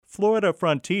Florida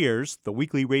Frontiers, the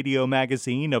weekly radio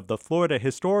magazine of the Florida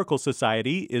Historical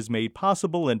Society, is made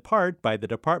possible in part by the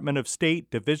Department of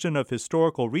State Division of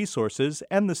Historical Resources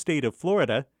and the state of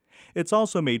Florida. It's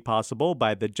also made possible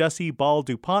by the Jesse Ball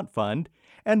DuPont Fund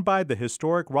and by the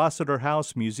historic Rossiter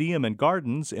House Museum and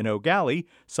Gardens in Eau Gallie,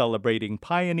 celebrating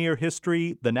pioneer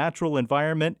history, the natural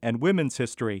environment, and women's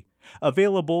history.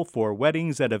 Available for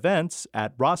weddings and events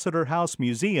at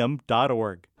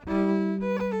rossiterhousemuseum.org.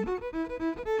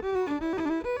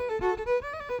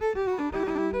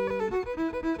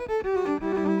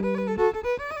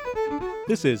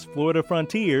 This is Florida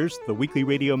Frontiers, the weekly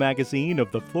radio magazine of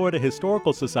the Florida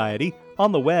Historical Society,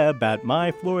 on the web at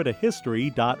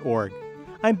myfloridahistory.org.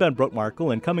 I'm Ben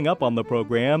Brookmarkle, and coming up on the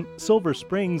program, Silver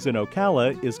Springs in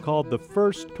Ocala is called the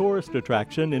first tourist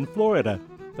attraction in Florida.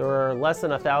 There were less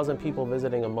than 1,000 people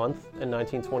visiting a month in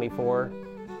 1924,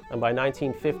 and by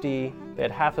 1950 they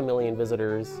had 500,000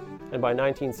 visitors, and by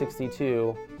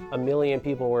 1962 1 million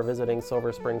people were visiting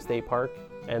Silver Spring State Park,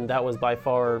 and that was by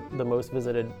far the most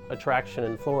visited attraction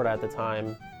in Florida at the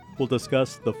time. We'll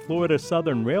discuss the Florida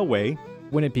Southern Railway.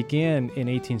 When it began in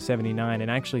 1879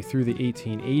 and actually through the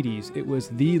 1880s, it was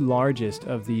the largest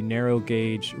of the narrow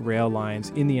gauge rail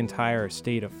lines in the entire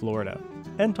state of Florida.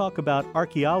 And talk about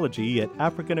archaeology at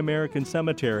African American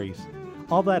cemeteries.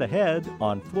 All that ahead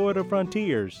on Florida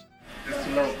Frontiers. Just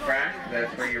a little crack,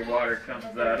 that's where your water comes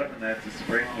out of, and that's a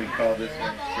spring. We call this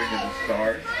one Spring of the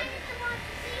Stars.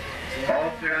 All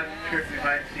throughout the trip we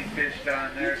might see fish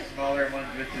down there, smaller ones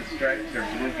with the stripes are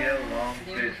bluegill, long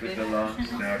fish with the long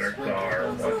snout are gar,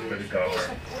 ones for the gar.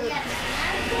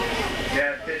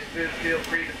 Yeah, fish food, feel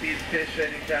free to feed fish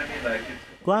anytime you like.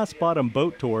 Glass-bottom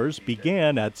boat tours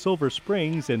began at Silver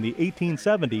Springs in the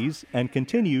 1870s and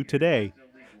continue today.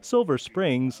 Silver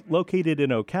Springs, located in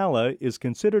Ocala, is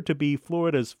considered to be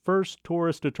Florida's first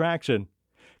tourist attraction.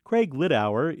 Craig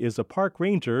Lidauer is a park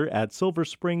ranger at Silver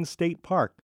Springs State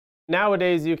Park.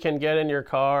 Nowadays you can get in your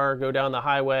car, go down the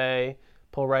highway,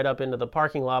 pull right up into the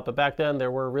parking lot, but back then there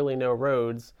were really no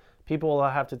roads. People will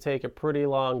have to take a pretty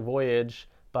long voyage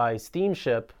by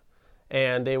steamship,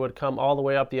 and they would come all the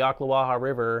way up the Ocklawaha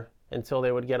River until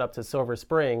they would get up to Silver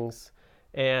Springs.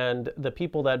 And the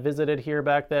people that visited here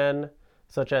back then,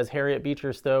 such as Harriet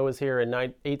Beecher Stowe was here in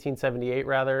 1878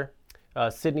 rather.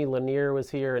 Sidney Lanier was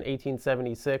here in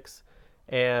 1876.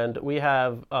 And we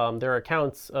have their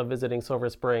accounts of visiting Silver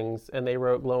Springs, and they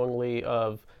wrote glowingly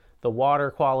of the water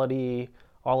quality,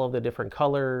 all of the different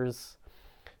colors,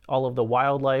 all of the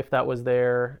wildlife that was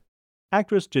there.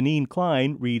 Actress Janine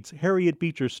Klein reads Harriet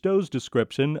Beecher Stowe's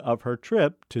description of her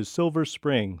trip to Silver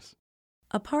Springs.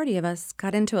 A party of us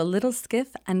got into a little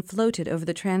skiff and floated over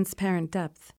the transparent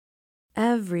depth.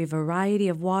 Every variety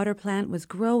of water plant was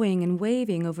growing and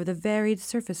waving over the varied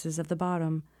surfaces of the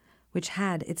bottom, which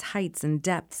had its heights and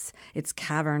depths, its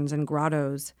caverns and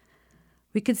grottos.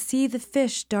 We could see the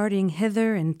fish darting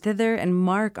hither and thither and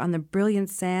mark on the brilliant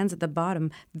sands at the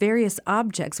bottom various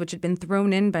objects which had been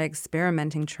thrown in by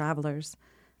experimenting travelers.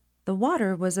 The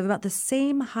water was of about the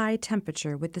same high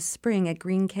temperature with the spring at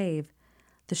Green Cave.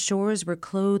 The shores were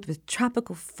clothed with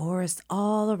tropical forests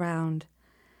all around.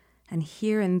 And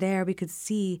here and there we could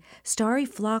see starry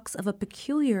flocks of a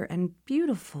peculiar and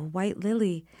beautiful white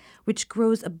lily, which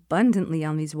grows abundantly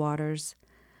on these waters.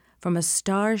 From a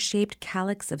star-shaped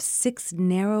calyx of 6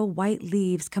 narrow white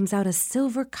leaves comes out a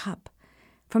silver cup.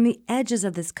 From the edges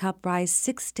of this cup rise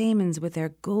 6 stamens with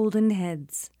their golden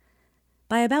heads.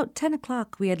 By about 10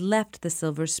 o'clock we had left the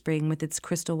Silver Spring with its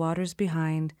crystal waters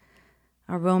behind.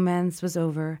 Our romance was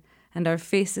over, and our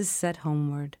faces set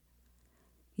homeward.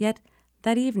 Yet,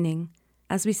 that evening,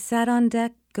 as we sat on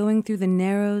deck going through the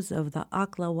narrows of the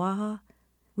Ocklawaha,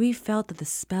 we felt that the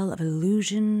spell of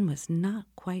illusion was not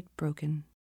quite broken.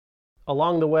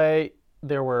 Along the way,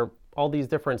 there were all these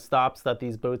different stops that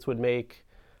these boats would make.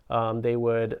 They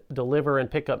would deliver and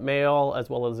pick up mail as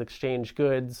well as exchange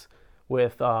goods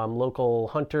with local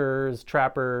hunters,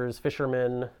 trappers,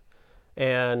 fishermen.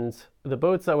 And the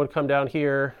boats that would come down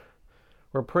here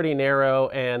were pretty narrow,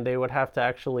 and they would have to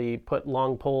actually put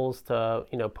long poles to,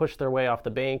 push their way off the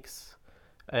banks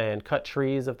and cut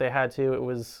trees if they had to. It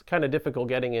was kind of difficult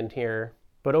getting in here.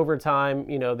 But over time,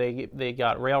 they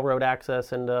got railroad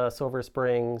access into Silver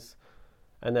Springs.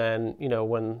 And then,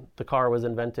 when the car was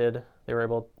invented,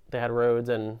 they had roads,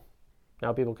 and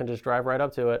now people can just drive right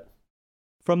up to it.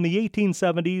 From the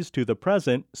 1870s to the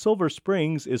present, Silver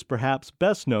Springs is perhaps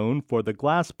best known for the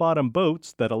glass-bottom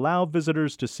boats that allow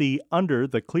visitors to see under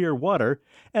the clear water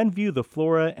and view the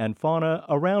flora and fauna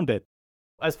around it.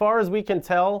 As far as we can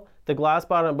tell, the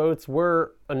glass-bottom boats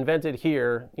were invented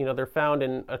here. They're found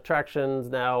in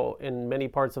attractions now in many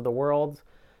parts of the world.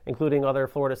 including other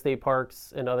Florida state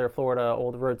parks and other Florida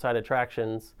old roadside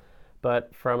attractions.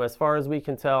 But from as far as we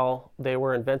can tell, they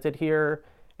were invented here,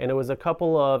 and it was a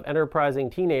couple of enterprising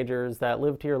teenagers that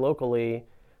lived here locally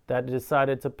that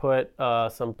decided to put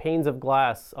some panes of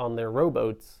glass on their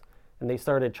rowboats, and they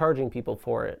started charging people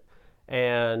for it.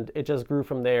 And it just grew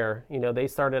from there. You know, they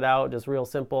started out just real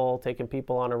simple, taking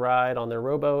people on a ride on their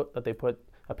rowboat that they put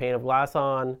a pane of glass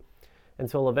on,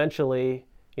 until eventually,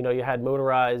 you know, you had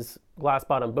motorized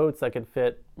glass-bottom boats that could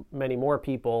fit many more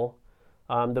people.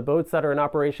 The boats that are in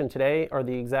operation today are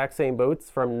the exact same boats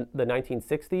from the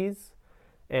 1960s.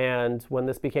 And when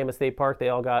this became a state park, they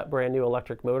all got brand new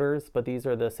electric motors, but these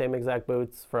are the same exact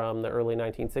boats from the early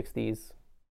 1960s.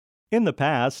 In the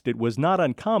past, it was not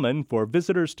uncommon for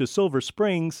visitors to Silver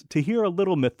Springs to hear a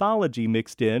little mythology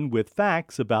mixed in with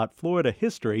facts about Florida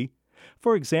history.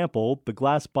 For example, the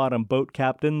glass-bottom boat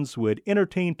captains would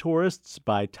entertain tourists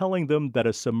by telling them that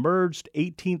a submerged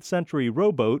 18th century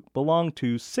rowboat belonged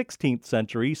to 16th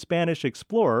century Spanish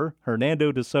explorer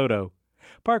Hernando de Soto.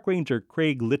 Park Ranger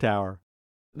Craig Littauer.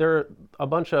 There are a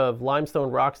bunch of limestone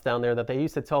rocks down there that they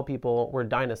used to tell people were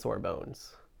dinosaur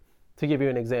bones, to give you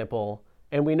an example.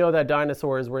 And we know that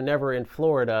dinosaurs were never in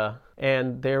Florida,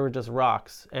 and they were just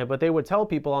rocks. But they would tell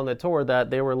people on the tour that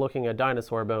they were looking at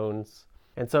dinosaur bones.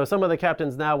 And so some of the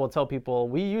captains now will tell people,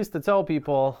 we used to tell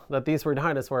people that these were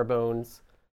dinosaur bones.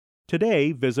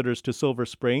 Today, visitors to Silver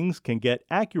Springs can get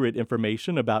accurate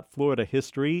information about Florida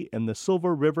history in the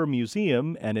Silver River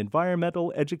Museum and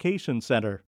Environmental Education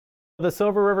Center. The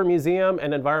Silver River Museum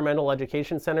and Environmental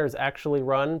Education Center is actually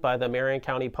run by the Marion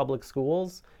County Public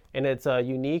Schools, and it's a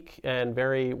unique and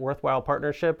very worthwhile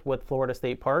partnership with Florida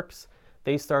State Parks.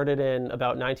 They started in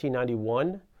about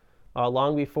 1991,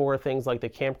 long before things like the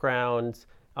campground,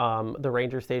 the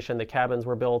ranger station, the cabins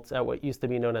were built at what used to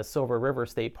be known as Silver River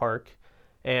State Park.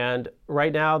 And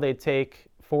right now they take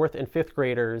 4th and 5th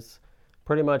graders.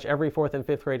 Pretty much every 4th and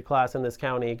 5th grade class in this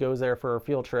county goes there for a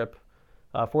field trip.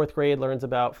 4th grade learns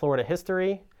about Florida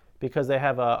history because they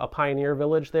have a pioneer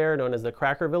village there known as the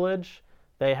Cracker Village.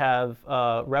 They have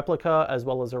replica as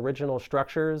well as original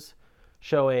structures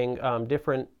showing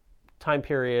different time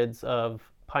periods of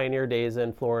pioneer days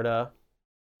in Florida.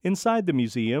 Inside the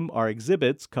museum are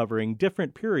exhibits covering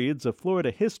different periods of Florida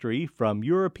history from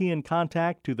European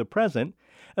contact to the present,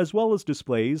 as well as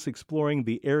displays exploring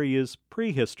the area's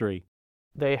prehistory.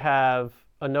 They have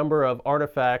a number of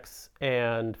artifacts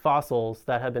and fossils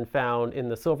that have been found in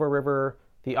the Silver River,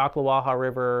 the Ocklawaha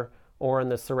River, or in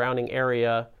the surrounding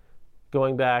area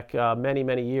going back many,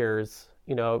 many years,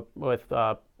 you know, with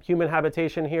human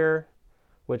habitation here,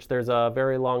 which there's a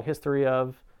very long history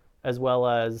of, as well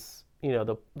as, you know,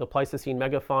 the Pleistocene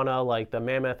megafauna like the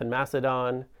mammoth and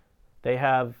mastodon. They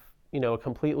have, you know, a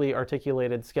completely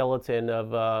articulated skeleton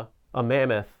of a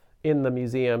mammoth in the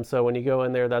museum. So when you go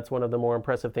in there, that's one of the more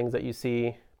impressive things that you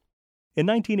see. In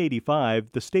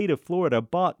 1985, the state of Florida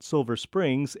bought Silver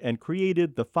Springs and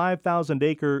created the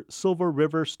 5,000-acre Silver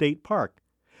River State Park.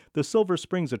 The Silver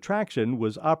Springs attraction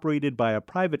was operated by a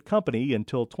private company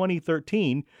until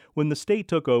 2013, when the state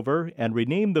took over and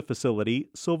renamed the facility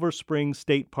Silver Springs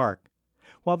State Park.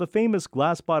 While the famous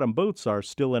glass-bottom boats are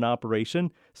still in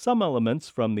operation, some elements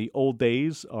from the old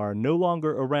days are no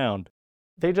longer around.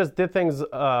 They just did things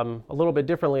a little bit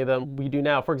differently than we do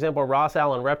now. For example, Ross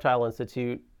Allen Reptile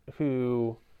Institute,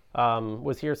 who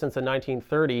was here since the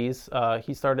 1930s,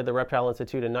 he started the Reptile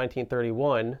Institute in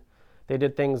 1931. They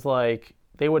did things like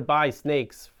they would buy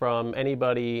snakes from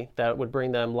anybody that would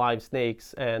bring them live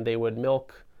snakes, and they would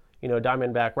milk, you know,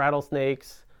 diamondback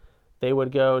rattlesnakes. They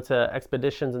would go to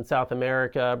expeditions in South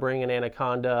America, bring an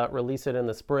anaconda, release it in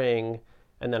the spring,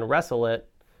 and then wrestle it.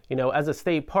 You know, as a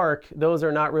state park, those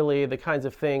are not really the kinds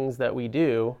of things that we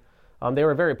do. They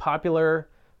were very popular.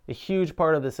 A huge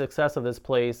part of the success of this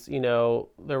place, you know,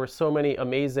 there were so many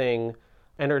amazing,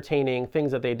 entertaining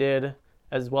things that they did,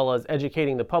 as well as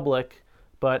educating the public.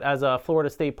 But as a Florida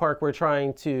State Park, we're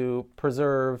trying to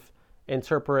preserve,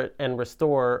 interpret, and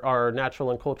restore our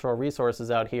natural and cultural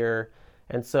resources out here.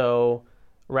 And so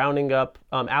rounding up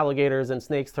alligators and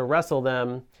snakes to wrestle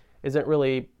them isn't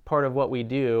really part of what we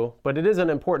do, but it is an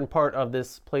important part of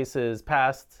this place's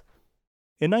past.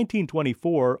 In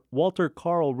 1924, Walter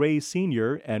Carl Ray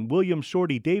Sr. and William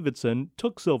Shorty Davidson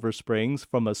took Silver Springs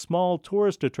from a small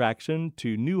tourist attraction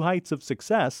to new heights of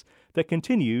success that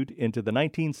continued into the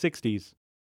 1960s.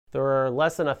 There were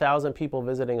less than 1,000 people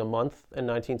visiting a month in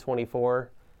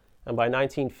 1924, and by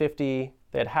 1950,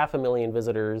 they had 500,000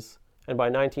 visitors, and by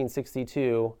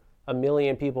 1962, 1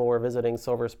 million people were visiting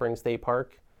Silver Spring State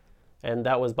Park, and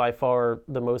that was by far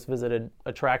the most visited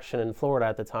attraction in Florida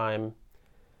at the time.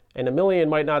 And 1 million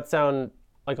might not sound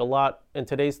like a lot in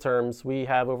today's terms, we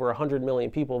have over 100 million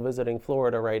people visiting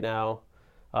Florida right now,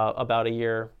 about a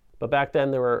year. But back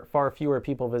then there were far fewer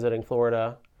people visiting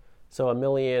Florida. So 1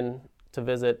 million to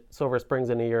visit Silver Springs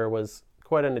in a year was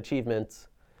quite an achievement.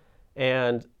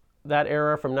 And that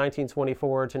era from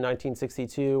 1924 to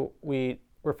 1962, we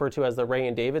refer to as the Ray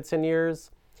and Davidson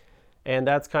years. And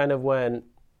that's kind of when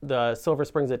the Silver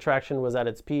Springs attraction was at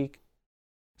its peak.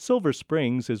 Silver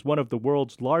Springs is one of the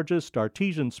world's largest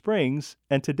artesian springs,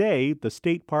 and today the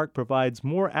state park provides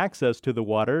more access to the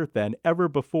water than ever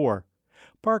before.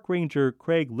 Park Ranger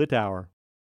Craig Littauer.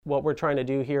 What we're trying to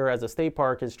do here as a state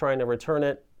park is trying to return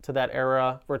it to that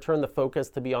era, return the focus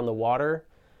to be on the water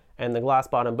and the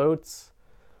glass-bottom boats.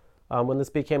 When this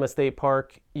became a state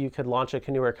park, you could launch a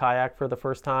canoe or kayak for the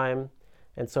first time,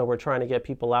 and so we're trying to get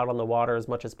people out on the water as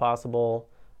much as possible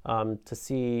to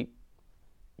see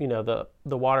the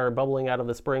water bubbling out of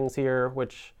the springs here,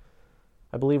 which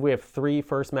I believe we have 3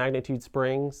 first magnitude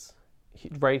springs.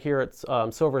 Right here at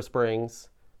Silver Springs,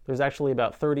 there's actually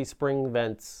about 30 spring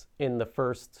vents in the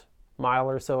first mile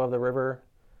or so of the river,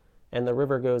 and the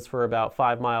river goes for about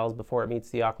 5 miles before it meets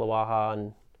the Ocklawaha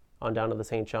and on down to the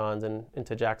St. John's and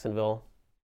into Jacksonville.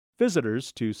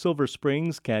 Visitors to Silver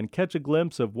Springs can catch a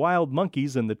glimpse of wild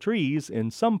monkeys in the trees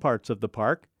in some parts of the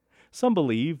park. Some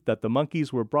believe that the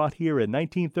monkeys were brought here in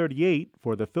 1938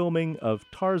 for the filming of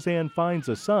Tarzan Finds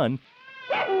a Son.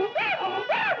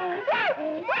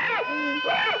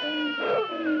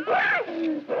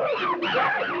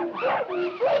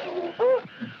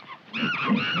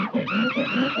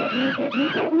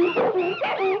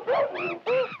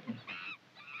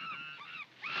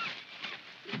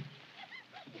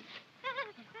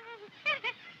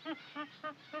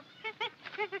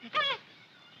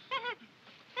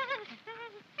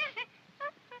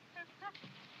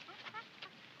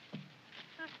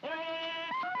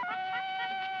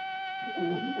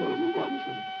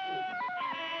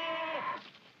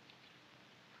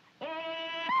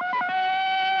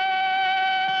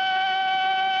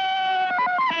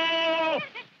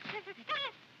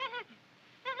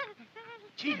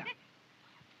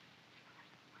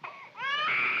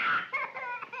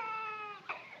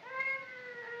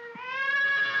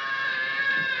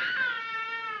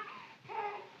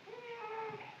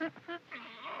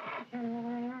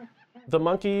 The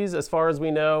monkeys, as far as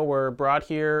we know, were brought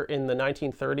here in the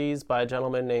 1930s by a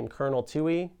gentleman named Colonel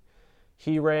Toohey.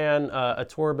 He ran a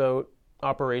tour boat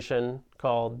operation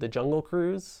called the Jungle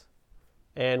Cruise,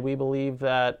 and we believe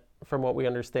that, from what we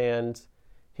understand,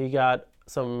 he got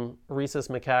some rhesus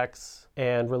macaques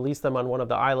and released them on one of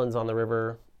the islands on the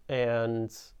river,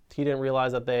 and he didn't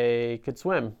realize that they could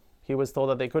swim. He was told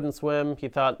that they couldn't swim. He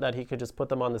thought that he could just put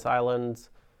them on this island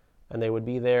and they would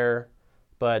be there.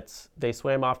 But they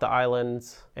swam off the island,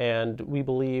 and we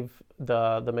believe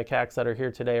the macaques that are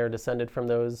here today are descended from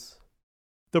those.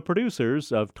 The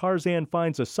producers of Tarzan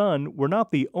Finds a Son were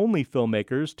not the only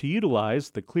filmmakers to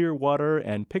utilize the clear water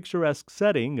and picturesque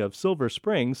setting of Silver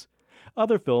Springs.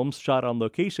 Other films shot on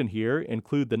location here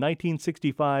include the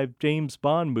 1965 James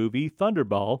Bond movie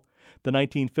Thunderball, the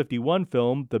 1951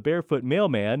 film The Barefoot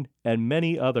Mailman, and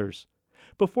many others.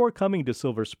 Before coming to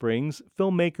Silver Springs,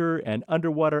 filmmaker and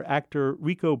underwater actor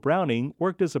Rico Browning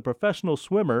worked as a professional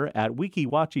swimmer at Weeki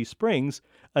Wachee Springs,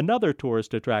 another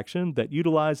tourist attraction that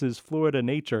utilizes Florida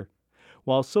nature.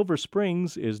 While Silver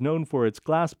Springs is known for its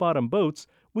glass-bottom boats,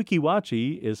 Weeki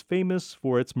Wachee is famous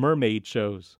for its mermaid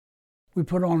shows. We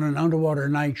put on an underwater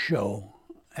night show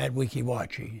at Weeki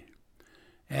Wachee,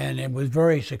 and it was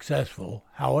very successful.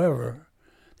 However,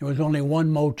 there was only one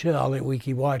motel at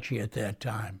Weeki Wachee at that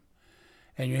time,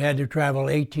 and you had to travel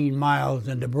 18 miles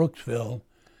into Brooksville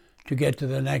to get to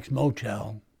the next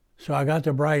motel. So I got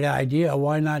the bright idea,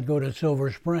 why not go to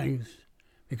Silver Springs,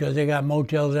 because they got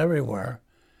motels everywhere,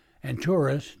 and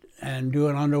tourists, and do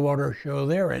an underwater show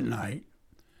there at night.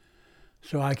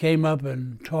 So I came up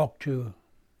and talked to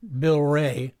Bill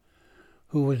Ray,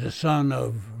 who was the son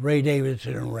of Ray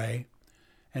Davidson and Ray,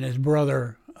 and his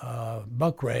brother,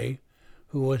 Buck Ray,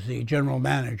 who was the general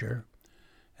manager.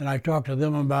 And I talked to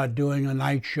them about doing a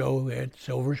night show at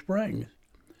Silver Springs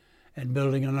and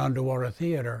building an underwater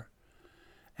theater.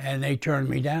 And they turned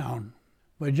me down.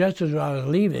 But just as I was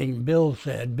leaving, Bill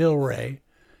Ray,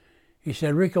 he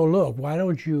said, Rico, look, why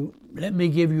don't you let me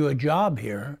give you a job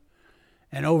here,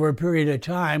 and over a period of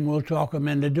time, we'll talk them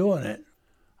into doing it.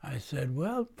 I said,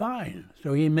 well, fine.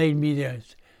 So he made me the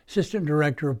assistant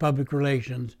director of public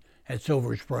relations at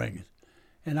Silver Springs.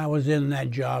 And I was in that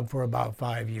job for about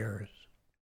 5 years.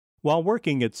 While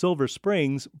working at Silver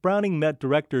Springs, Browning met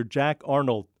director Jack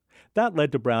Arnold. That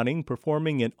led to Browning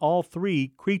performing in all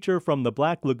 3 Creature from the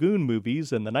Black Lagoon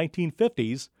movies in the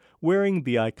 1950s, wearing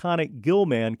the iconic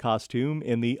Gillman costume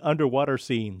in the underwater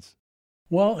scenes.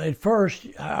 Well, at first,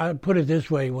 I put it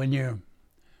this way: when you're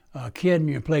a kid and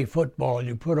you play football,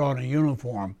 you put on a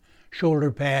uniform,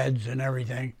 shoulder pads and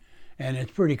everything, and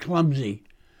it's pretty clumsy.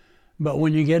 But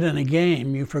when you get in a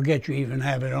game, you forget you even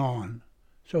have it on.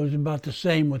 So it's about the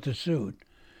same with the suit.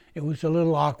 It was a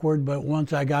little awkward, but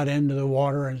once I got into the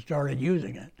water and started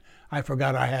using it, I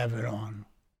forgot I have it on.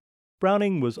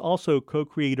 Browning was also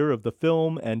co-creator of the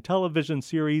film and television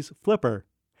series Flipper.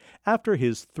 After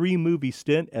his 3-movie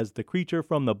stint as the creature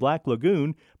from the Black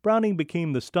Lagoon, Browning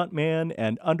became the stuntman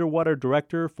and underwater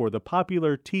director for the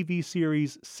popular TV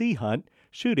series Sea Hunt,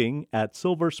 shooting at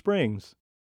Silver Springs.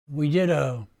 We did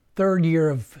a third year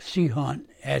of Sea Hunt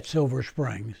at Silver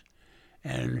Springs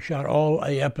and shot all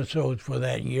the episodes for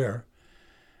that year.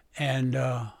 And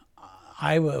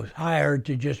I was hired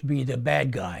to just be the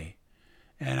bad guy.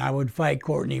 And I would fight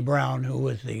Courtney Brown, who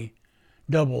was the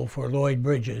double for Lloyd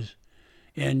Bridges,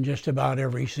 in just about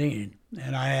every scene.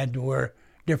 And I had to wear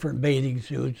different bathing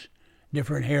suits,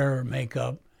 different hair,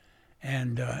 makeup,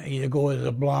 and either go as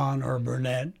a blonde or a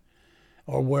brunette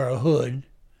or wear a hood.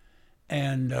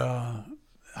 And I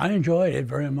enjoyed it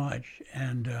very much.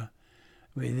 And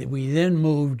we then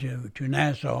moved to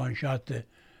Nassau and shot the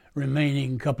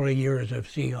remaining couple of years of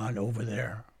Sea Hunt over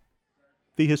there.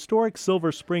 The historic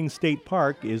Silver Springs State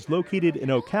Park is located in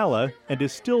Ocala and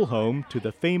is still home to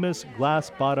the famous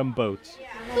glass-bottom boats.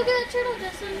 Look at the turtle,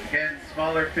 Justin. Again,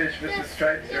 smaller fish with the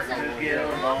stripes are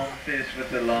bluegill, long fish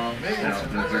with the long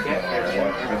snout. Those are good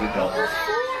for the adults.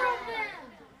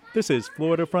 This is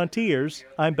Florida Frontiers.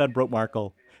 I'm Ben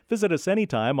Brotmarkle. Visit us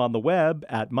anytime on the web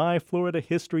at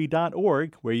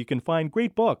myfloridahistory.org, where you can find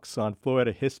great books on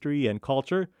Florida history and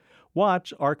culture,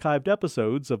 watch archived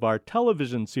episodes of our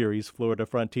television series Florida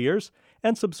Frontiers,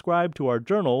 and subscribe to our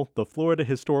journal, the Florida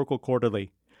Historical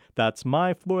Quarterly. That's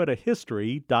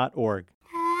myfloridahistory.org.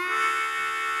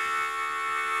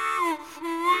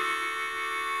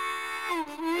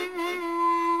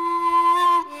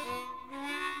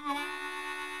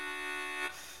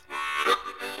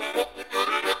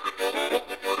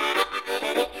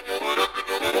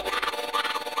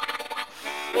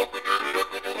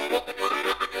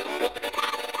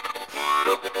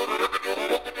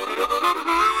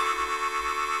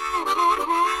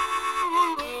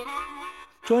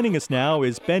 Joining us now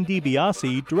is Ben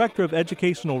DiBiase, Director of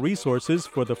Educational Resources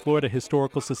for the Florida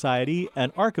Historical Society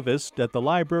and archivist at the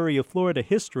Library of Florida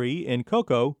History in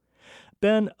Cocoa.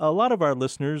 Ben, a lot of our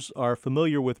listeners are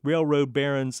familiar with railroad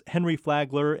barons Henry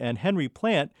Flagler and Henry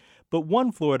Plant, but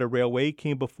one Florida railway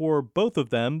came before both of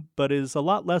them, but is a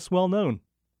lot less well known.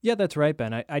 Yeah, that's right,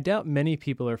 Ben. I doubt many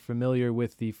people are familiar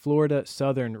with the Florida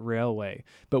Southern Railway,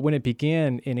 but when it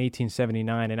began in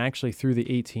 1879 and actually through the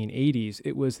 1880s,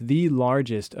 it was the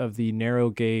largest of the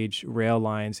narrow gauge rail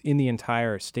lines in the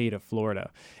entire state of Florida.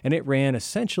 And it ran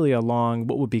essentially along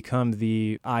what would become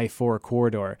the I-4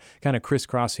 corridor, kind of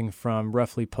crisscrossing from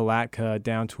roughly Palatka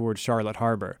down towards Charlotte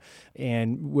Harbor,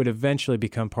 and would eventually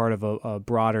become part of a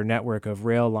broader network of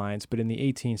rail lines. But in the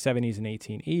 1870s and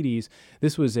 1880s,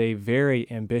 this was a very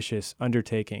ambitious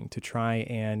undertaking to try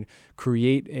and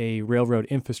create a railroad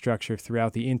infrastructure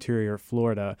throughout the interior of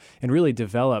Florida and really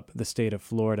develop the state of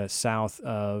Florida south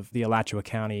of the Alachua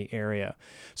County area.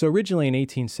 So originally in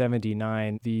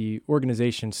 1879, the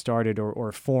organization started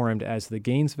or formed as the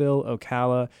Gainesville,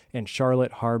 Ocala, and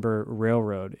Charlotte Harbor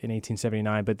Railroad in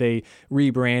 1879, but they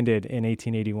rebranded in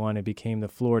 1881 and became the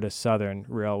Florida Southern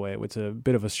Railway. It's a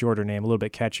bit of a shorter name, a little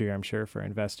bit catchier, I'm sure, for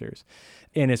investors.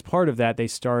 And as part of that, they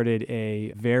started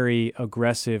a very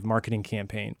aggressive marketing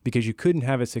campaign because you couldn't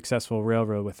have a successful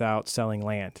railroad without selling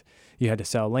land. You had to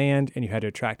sell land and you had to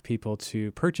attract people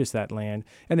to purchase that land.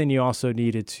 And then you also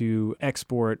needed to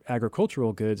export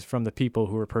agricultural goods from the people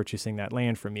who were purchasing that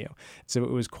land from you. So it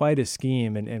was quite a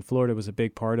scheme, and Florida was a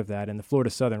big part of that. And the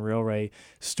Florida Southern Railway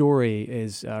story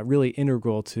is really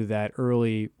integral to that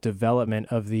early development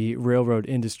of the railroad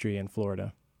industry in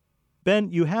Florida.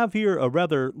 Ben, you have here a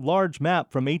rather large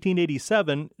map from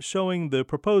 1887 showing the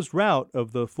proposed route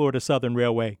of the Florida Southern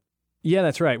Railway. Yeah,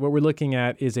 that's right. What we're looking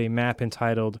at is a map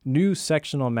entitled New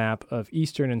Sectional Map of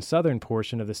Eastern and Southern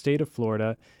Portion of the State of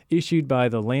Florida, issued by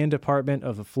the Land Department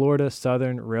of the Florida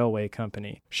Southern Railway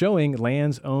Company, showing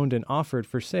lands owned and offered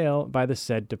for sale by the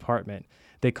said department.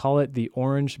 They call it the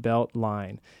Orange Belt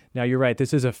Line. Now, you're right.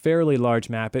 This is a fairly large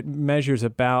map. It measures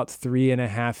about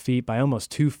 3.5 feet by almost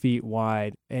 2 feet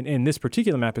wide. And this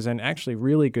particular map is in actually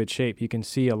really good shape. You can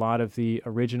see a lot of the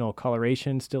original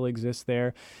coloration still exists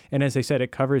there. And as I said,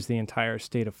 it covers the entire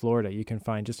state of Florida. You can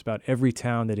find just about every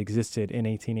town that existed in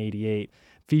 1888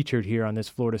 featured here on this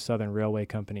Florida Southern Railway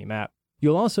Company map.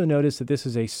 You'll also notice that this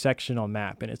is a sectional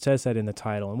map, and it says that in the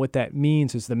title. And what that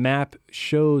means is the map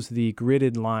shows the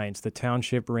gridded lines, the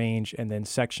township range, and then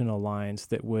sectional lines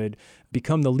that would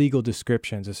become the legal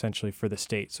descriptions essentially for the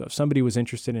state. So if somebody was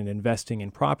interested in investing in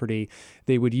property,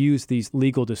 they would use these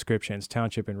legal descriptions,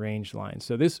 township and range lines.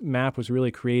 So this map was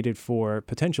really created for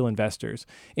potential investors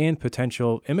and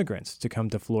potential immigrants to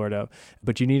come to Florida,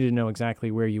 but you needed to know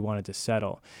exactly where you wanted to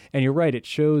settle. And you're right, it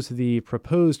shows the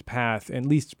proposed path, at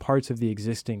least parts of the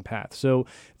existing path. So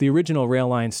the original rail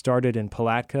line started in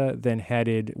Palatka, then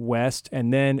headed west,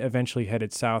 and then eventually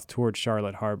headed south towards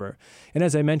Charlotte Harbor. And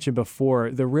as I mentioned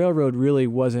before, the railroad really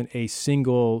wasn't a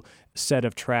single set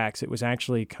of tracks. It was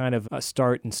actually kind of a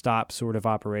start and stop sort of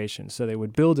operation. So they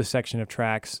would build a section of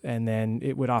tracks, and then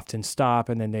it would often stop,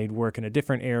 and then they'd work in a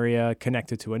different area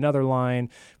connected to another line.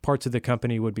 Parts of the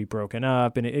company would be broken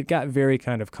up, and it got very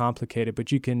kind of complicated.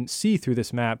 But you can see through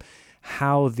this map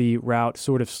how the route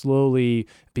sort of slowly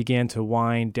began to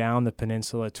wind down the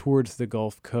peninsula towards the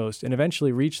Gulf Coast and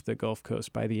eventually reached the Gulf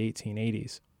Coast by the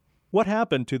 1880s. What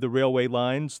happened to the railway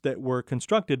lines that were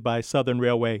constructed by Southern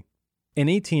Railway? In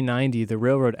 1890, the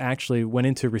railroad actually went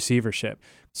into receivership.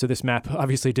 So this map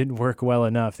obviously didn't work well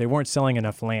enough. They weren't selling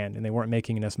enough land, and they weren't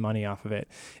making enough money off of it.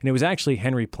 And it was actually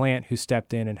Henry Plant who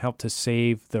stepped in and helped to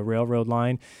save the railroad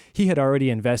line. He had already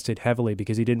invested heavily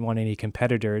because he didn't want any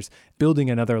competitors building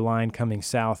another line coming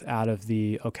south out of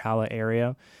the Ocala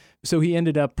area. So he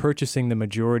ended up purchasing the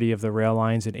majority of the rail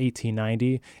lines in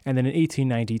 1890, and then in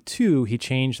 1892, he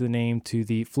changed the name to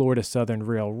the Florida Southern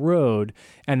Railroad,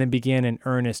 and then began in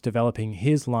earnest developing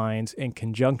his lines in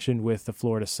conjunction with the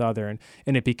Florida Southern,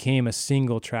 and it became a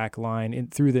single-track line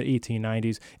through the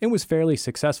 1890s, and was fairly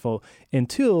successful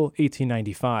until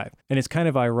 1895. And it's kind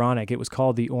of ironic, it was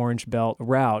called the Orange Belt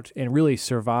Route, and really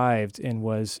survived and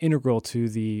was integral to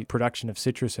the production of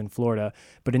citrus in Florida.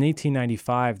 But in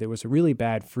 1895, there was a really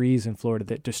bad freeze in Florida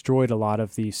that destroyed a lot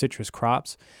of the citrus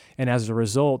crops. And as a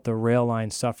result, the rail line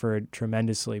suffered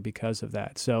tremendously because of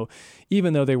that. So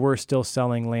even though they were still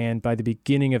selling land, by the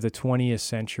beginning of the 20th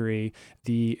century,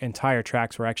 the entire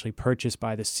tracks were actually purchased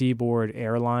by the Seaboard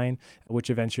Airline, which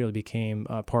eventually became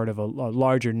part of a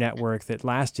larger network that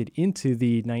lasted into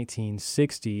the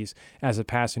 1960s as a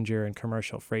passenger and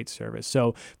commercial freight service.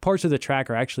 So parts of the track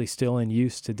are actually still in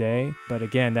use today. But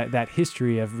again, that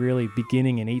history of really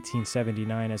beginning in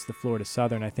 1879 as the Florida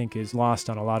Southern, I think, is lost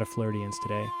on a lot of Floridians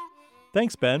today.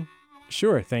 Thanks, Ben.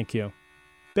 Sure, thank you.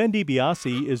 Ben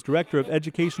DiBiase is Director of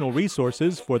Educational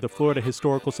Resources for the Florida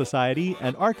Historical Society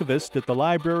and archivist at the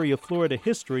Library of Florida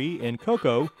History in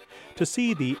Cocoa. To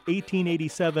see the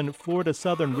 1887 Florida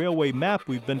Southern Railway map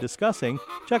we've been discussing,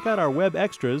 check out our web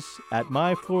extras at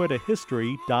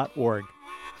myfloridahistory.org.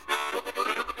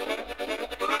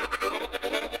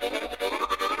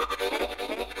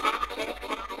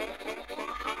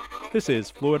 This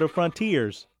is Florida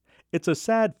Frontiers. It's a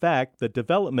sad fact that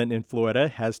development in Florida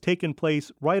has taken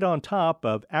place right on top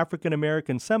of African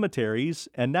American cemeteries,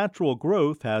 and natural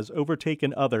growth has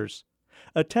overtaken others.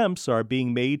 Attempts are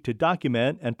being made to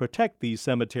document and protect these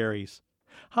cemeteries.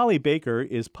 Holly Baker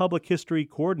is Public History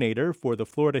Coordinator for the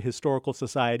Florida Historical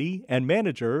Society and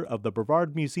manager of the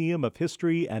Brevard Museum of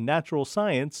History and Natural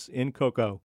Science in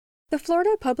Cocoa. The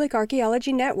Florida Public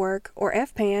Archaeology Network, or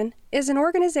FPAN, is an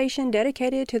organization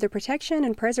dedicated to the protection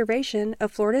and preservation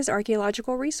of Florida's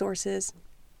archaeological resources.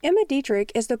 Emma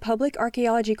Dietrich is the Public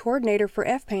Archaeology Coordinator for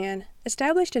FPAN,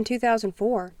 established in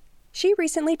 2004. She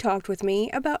recently talked with me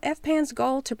about FPAN's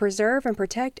goal to preserve and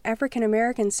protect African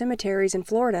American cemeteries in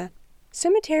Florida.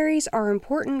 Cemeteries are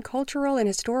important cultural and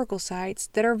historical sites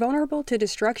that are vulnerable to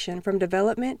destruction from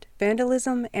development,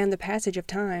 vandalism, and the passage of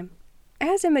time.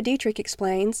 As Emma Dietrich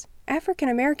explains, African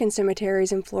American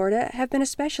cemeteries in Florida have been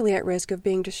especially at risk of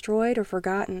being destroyed or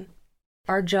forgotten.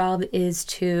 Our job is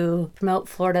to promote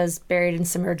Florida's buried and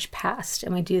submerged past,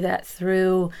 and we do that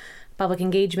through public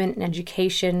engagement and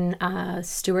education,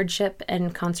 stewardship,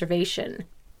 and conservation.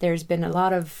 There's been a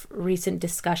lot of recent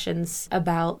discussions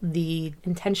about the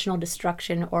intentional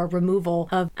destruction or removal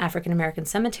of African American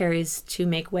cemeteries to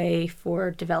make way for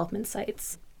development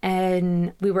sites.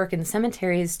 And we work in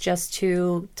cemeteries just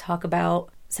to talk about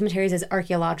cemeteries as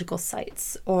archaeological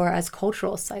sites or as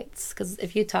cultural sites. Because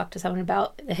if you talk to someone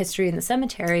about the history in the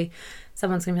cemetery,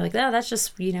 someone's going to be like, oh, that's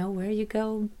just, where you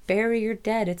go bury your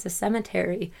dead. It's a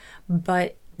cemetery.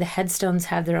 But the headstones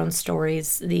have their own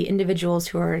stories. The individuals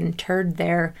who are interred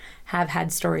there have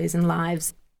had stories and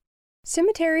lives.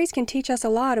 Cemeteries can teach us a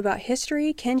lot about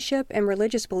history, kinship, and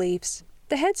religious beliefs.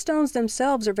 The headstones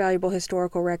themselves are valuable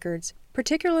historical records,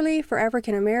 particularly for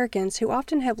African Americans who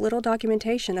often have little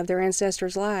documentation of their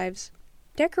ancestors' lives.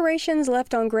 Decorations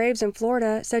left on graves in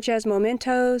Florida, such as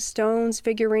mementos, stones,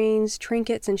 figurines,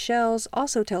 trinkets, and shells,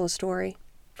 also tell a story.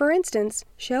 For instance,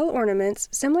 shell ornaments,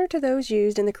 similar to those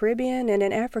used in the Caribbean and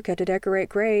in Africa to decorate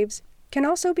graves, can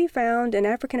also be found in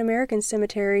African American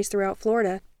cemeteries throughout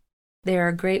Florida. They're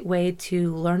a great way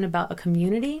to learn about a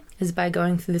community is by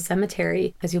going through the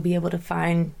cemetery, because you'll be able to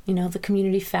find, the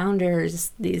community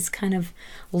founders, these kind of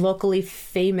locally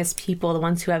famous people, the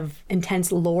ones who have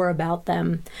intense lore about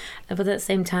them. But at the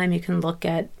same time, you can look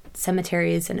at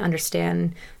cemeteries and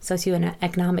understand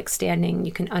socioeconomic standing.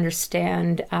 You can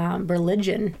understand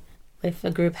religion. If a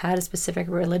group had a specific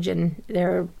religion,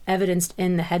 they're evidenced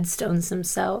in the headstones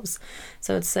themselves.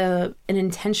 So it's an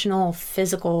intentional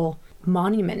physical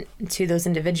monument to those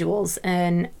individuals.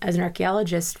 And as an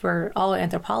archaeologist, we're all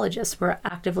anthropologists. We're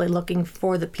actively looking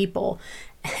for the people.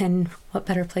 And what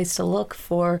better place to look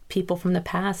for people from the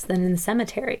past than in the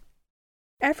cemetery?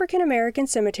 African American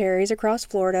cemeteries across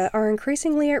Florida are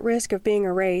increasingly at risk of being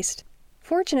erased.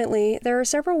 Fortunately, there are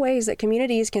several ways that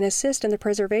communities can assist in the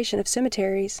preservation of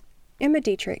cemeteries. Emma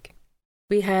Dietrich.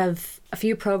 We have a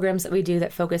few programs that we do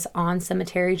that focus on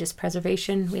cemetery just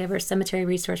preservation. We have our cemetery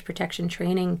resource protection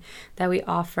training that we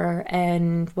offer,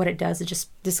 and what it does, it just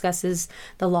discusses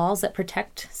the laws that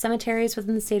protect cemeteries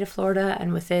within the state of Florida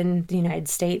and within the United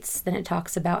States. Then it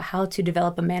talks about how to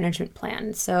develop a management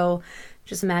plan. So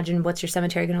just imagine, what's your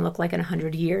cemetery going to look like in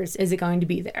 100 years? Is it going to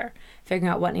be there?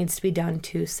 Figuring out what needs to be done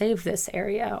to save this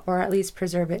area, or at least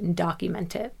preserve it and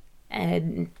document it.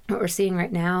 And what we're seeing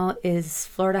right now is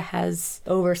Florida has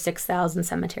over 6,000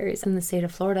 cemeteries in the state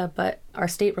of Florida, but our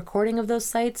state recording of those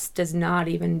sites does not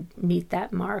even meet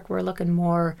that mark. We're looking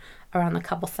more around a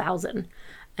couple thousand.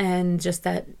 And just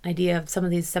that idea of some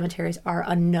of these cemeteries are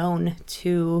unknown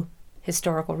to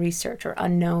historical research or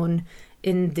unknown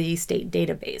in the state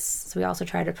database. So we also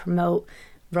try to promote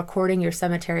recording your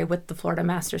cemetery with the Florida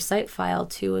Master Site File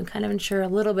to and kind of ensure a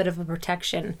little bit of a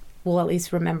protection. We'll at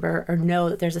least remember or know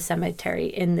that there's a cemetery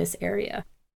in this area.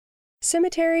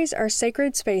 Cemeteries are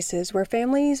sacred spaces where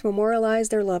families memorialize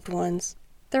their loved ones.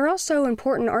 They're also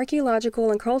important archaeological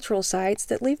and cultural sites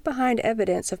that leave behind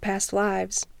evidence of past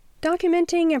lives.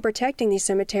 Documenting and protecting these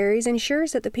cemeteries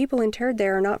ensures that the people interred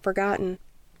there are not forgotten.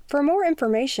 For more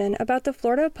information about the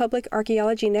Florida Public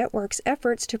Archaeology Network's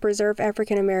efforts to preserve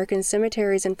African American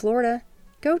cemeteries in Florida,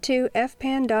 go to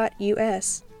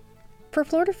fpan.us. For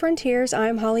Florida Frontiers,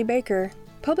 I'm Holly Baker,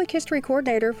 Public History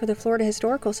Coordinator for the Florida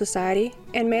Historical Society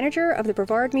and manager of the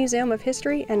Brevard Museum of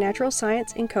History and Natural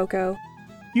Science in Cocoa.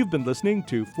 You've been listening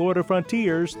to Florida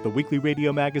Frontiers, the weekly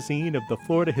radio magazine of the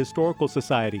Florida Historical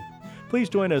Society. Please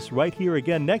join us right here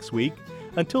again next week.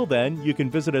 Until then, you can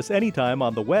visit us anytime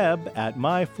on the web at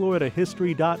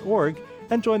myfloridahistory.org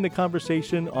and join the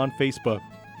conversation on Facebook.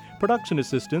 Production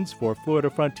assistance for Florida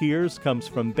Frontiers comes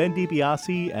from Ben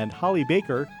DiBiase and Holly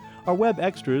Baker. Our web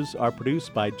extras are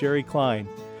produced by Jerry Klein.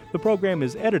 The program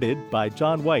is edited by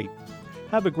John White.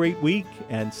 Have a great week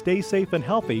and stay safe and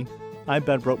healthy. I'm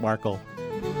Ben Brotmarkle.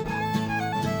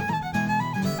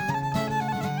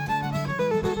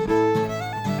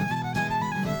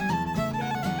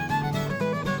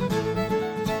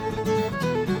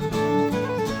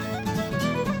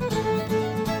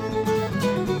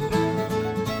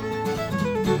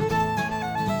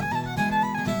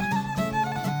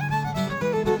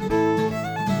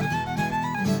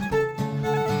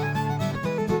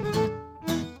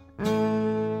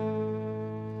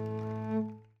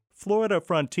 Florida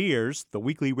Frontiers, the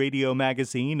weekly radio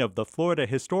magazine of the Florida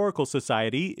Historical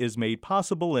Society, is made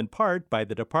possible in part by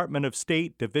the Department of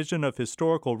State Division of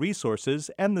Historical Resources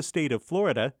and the state of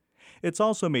Florida. It's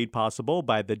also made possible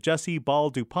by the Jesse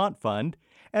Ball DuPont Fund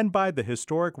and by the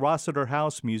historic Rossiter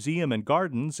House Museum and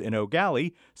Gardens in Eau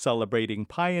Gallie, celebrating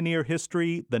pioneer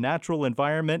history, the natural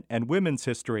environment, and women's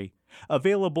history.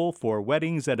 Available for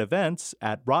weddings and events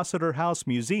at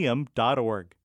rossiterhousemuseum.org.